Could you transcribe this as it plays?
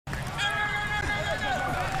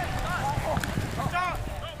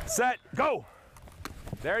Set, go.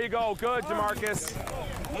 There you go, good, Jamarcus.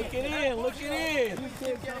 Look it in, look it in.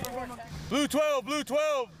 Blue 12, blue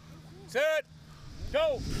 12. Set,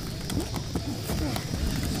 go.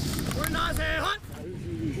 We're not there, Hunt.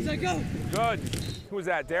 Set, go. Good. Who was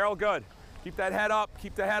that, Daryl? Good. Keep that head up,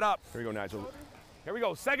 keep the head up. Here we go, Nigel. Here we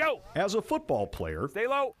go, set, go. As a football player, Stay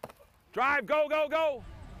low. Drive, go, go, go.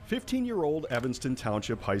 15-year-old Evanston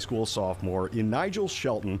Township High School sophomore Nigel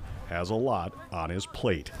Shelton has a lot on his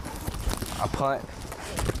plate. I punt,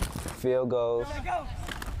 field goals,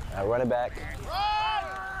 I run it back,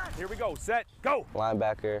 Here we go, set, go.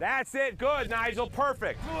 linebacker, That's it, good, Nigel,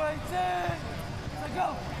 perfect.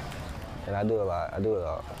 and I do a lot. I do it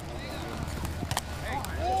all.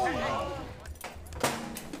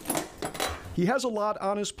 He has a lot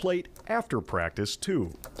on his plate after practice,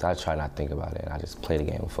 too. I try not to think about it. I just play the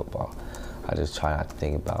game of football. I just try not to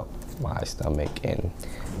think about my stomach and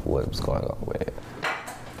what's going on with it.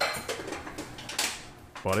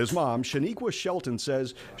 But his mom, Shannique Shelton,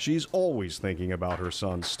 says she's always thinking about her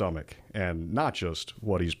son's stomach, and not just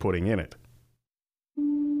what he's putting in it.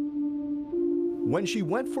 When she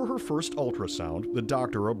went for her first ultrasound, the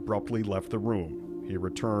doctor abruptly left the room. He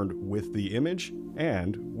returned with the image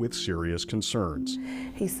and with serious concerns.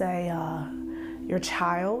 He say, your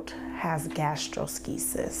child has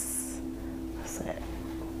gastroschisis. I said,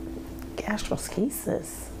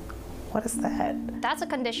 gastroschisis? What is that? That's a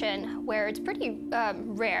condition where it's pretty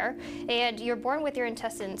rare, and you're born with your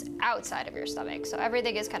intestines outside of your stomach, so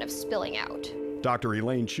everything is kind of spilling out. Dr.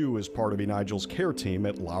 Elaine Chu is part of Nigel's care team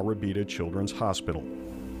at La Rabida Children's Hospital.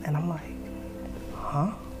 And I'm like,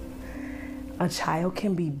 huh? A child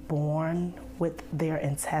can be born with their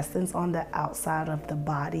intestines on the outside of the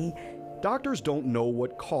body. Doctors don't know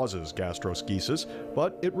what causes gastroschisis,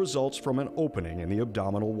 but it results from an opening in the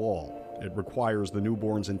abdominal wall. It requires the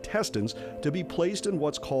newborn's intestines to be placed in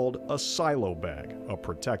what's called a silo bag, a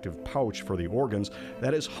protective pouch for the organs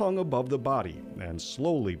that is hung above the body and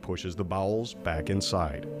slowly pushes the bowels back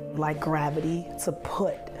inside. Like gravity, to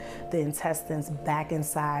put the intestines back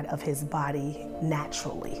inside of his body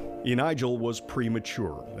naturally. Nigel was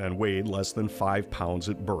premature and weighed less than 5 pounds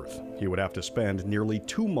at birth. He would have to spend nearly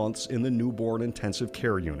 2 months in the newborn intensive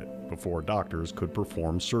care unit before doctors could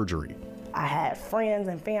perform surgery. I had friends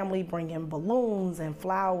and family bringing balloons and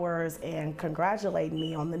flowers and congratulating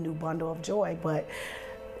me on the new bundle of joy, but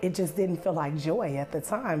it just didn't feel like joy at the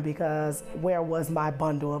time because where was my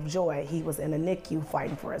bundle of joy? He was in a NICU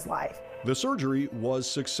fighting for his life. The surgery was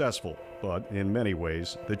successful, but in many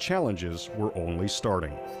ways, the challenges were only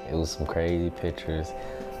starting. It was some crazy pictures,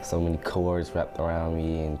 so many cords wrapped around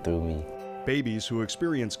me and through me. Babies who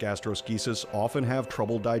experience gastroschisis often have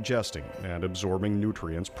trouble digesting and absorbing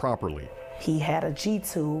nutrients properly. He had a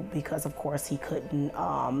G-tube because, of course, he couldn't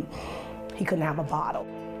have a bottle.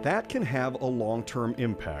 That can have a long-term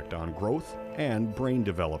impact on growth and brain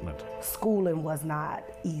development. Schooling was not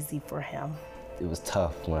easy for him. It was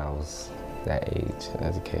tough when I was that age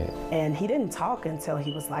as a kid. And he didn't talk until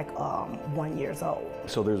he was like 1 year old.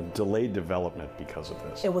 So there's delayed development because of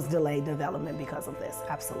this? It was delayed development because of this,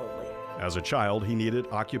 absolutely. As a child, he needed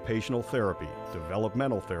occupational therapy,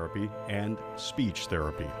 developmental therapy, and speech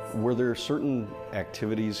therapy. Were there certain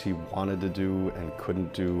activities he wanted to do and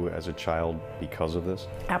couldn't do as a child because of this?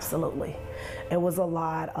 Absolutely. It was a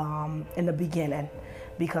lot in the beginning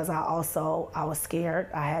because I was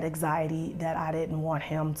scared. I had anxiety that I didn't want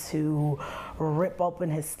him to rip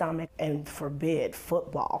open his stomach and forbid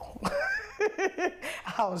football.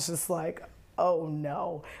 I was just like, oh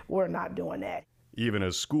no, we're not doing that. Even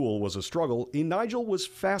as school was a struggle, Nigel was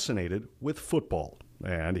fascinated with football,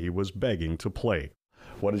 and he was begging to play.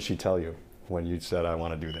 What did she tell you when you said, I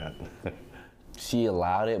want to do that? She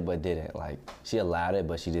allowed it, but didn't. Like, she allowed it,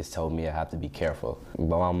 but she just told me I have to be careful.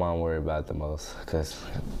 But my mom worried about it the most, because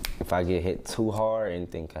if I get hit too hard,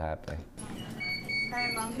 anything could happen.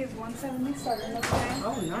 Hi, Mom, he's 177, okay?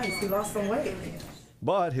 Oh, nice, he lost some weight.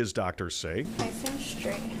 But his doctors say, Nice and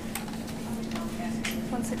straight.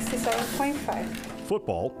 167.5.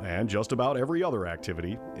 football, and just about every other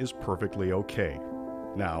activity, is perfectly okay.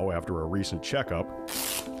 Now, after a recent checkup,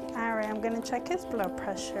 All right, I'm gonna check his blood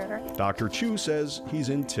pressure. Dr. Chu says he's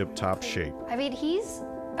in tip-top shape. I mean, he's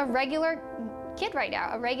a regular kid right now,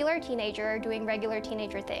 a regular teenager doing regular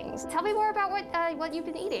teenager things. Tell me more about what you've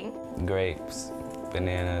been eating. Grapes,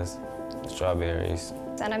 bananas, strawberries.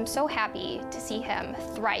 And I'm so happy to see him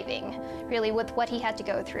thriving, really, with what he had to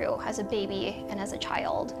go through as a baby and as a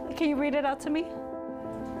child. Can you read it out to me?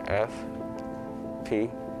 F,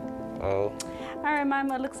 P, O. All right,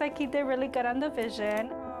 Mom, it looks like he did really good on the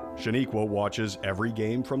vision. Shannique watches every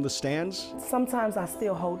game from the stands. Sometimes I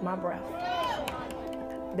still hold my breath.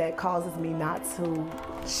 that causes me not to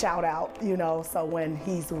shout out, you know. So when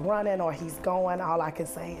he's running or he's going, all I can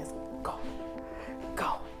say is, go,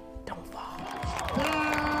 go, don't fall.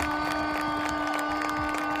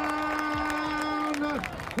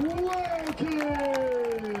 Wilkins!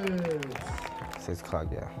 6 o'clock,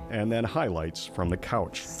 yeah. And then highlights from the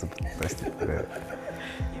couch.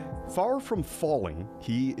 Far from falling,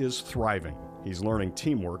 he is thriving. He's learning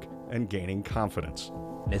teamwork and gaining confidence.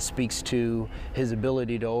 It speaks to his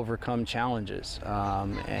ability to overcome challenges,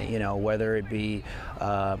 you know, whether it be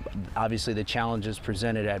obviously the challenges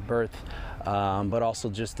presented at birth, but also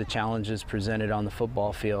just the challenges presented on the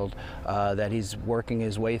football field that he's working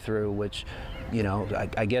his way through, which, you know,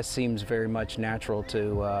 I guess seems very much natural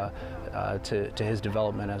to his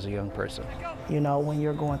development as a young person. You know, when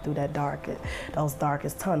you're going through those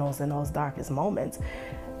darkest tunnels and those darkest moments,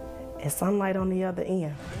 it's sunlight on the other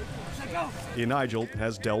end. Nigel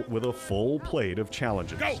has dealt with a full plate of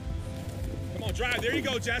challenges. Go! Come on, drive. There you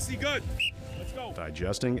go, Jesse. Good. Let's go.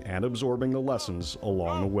 Digesting and absorbing the lessons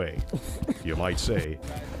along the way. You might say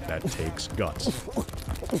that takes guts.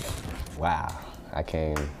 Wow, I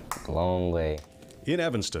came a long way. In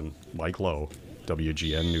Evanston, Mike Lowe,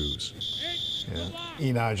 WGN News.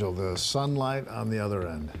 Yeah. Nigel, the sunlight on the other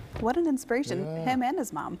end. What an inspiration, him and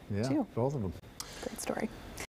his mom, Yeah, too. both of them. Great story.